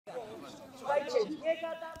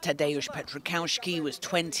Tadeusz Petrikowski was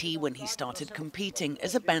 20 when he started competing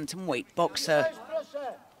as a bantamweight boxer.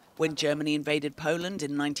 When Germany invaded Poland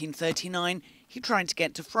in 1939, he tried to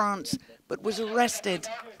get to France, but was arrested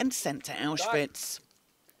and sent to Auschwitz.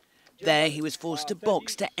 There he was forced to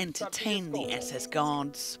box to entertain the SS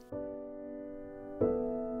guards.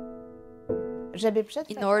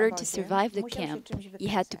 In order to survive the camp, he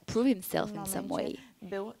had to prove himself in some way.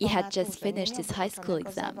 He had just finished his high school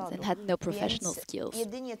exams and had no professional skills.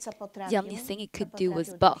 The only thing he could do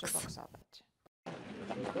was box.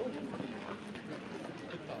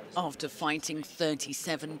 After fighting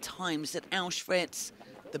 37 times at Auschwitz,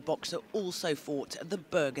 the boxer also fought at the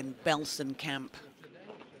Bergen-Belsen camp.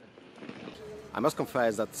 I must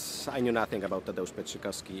confess that I knew nothing about Tadeusz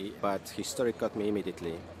Petrikowski, but his story caught me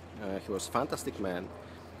immediately. He was a fantastic man,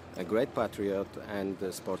 a great patriot and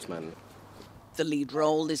a sportsman. The lead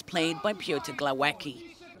role is played by Piotr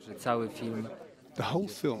Glawacki. The whole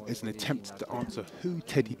film is an attempt to answer who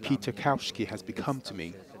Teddy Petrikowski has become to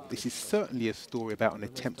me. This is certainly a story about an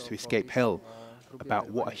attempt to escape hell, about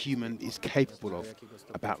what a human is capable of,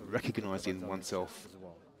 about recognizing oneself.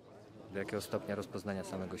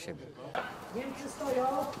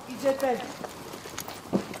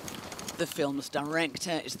 The film's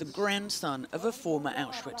director is the grandson of a former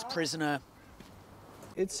Auschwitz prisoner.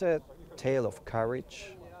 It's a tale of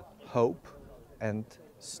courage, hope and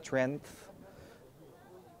strength.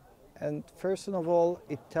 And first of all,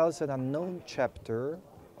 it tells an unknown chapter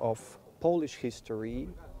of Polish history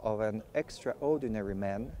of an extraordinary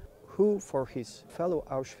man who, for his fellow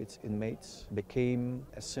Auschwitz inmates, became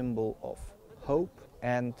a symbol of hope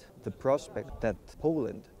and the prospect that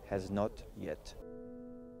Poland has not yet.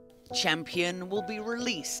 Champion will be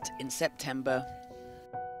released in September.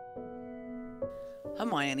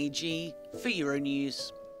 Hermione G for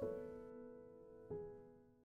Euronews.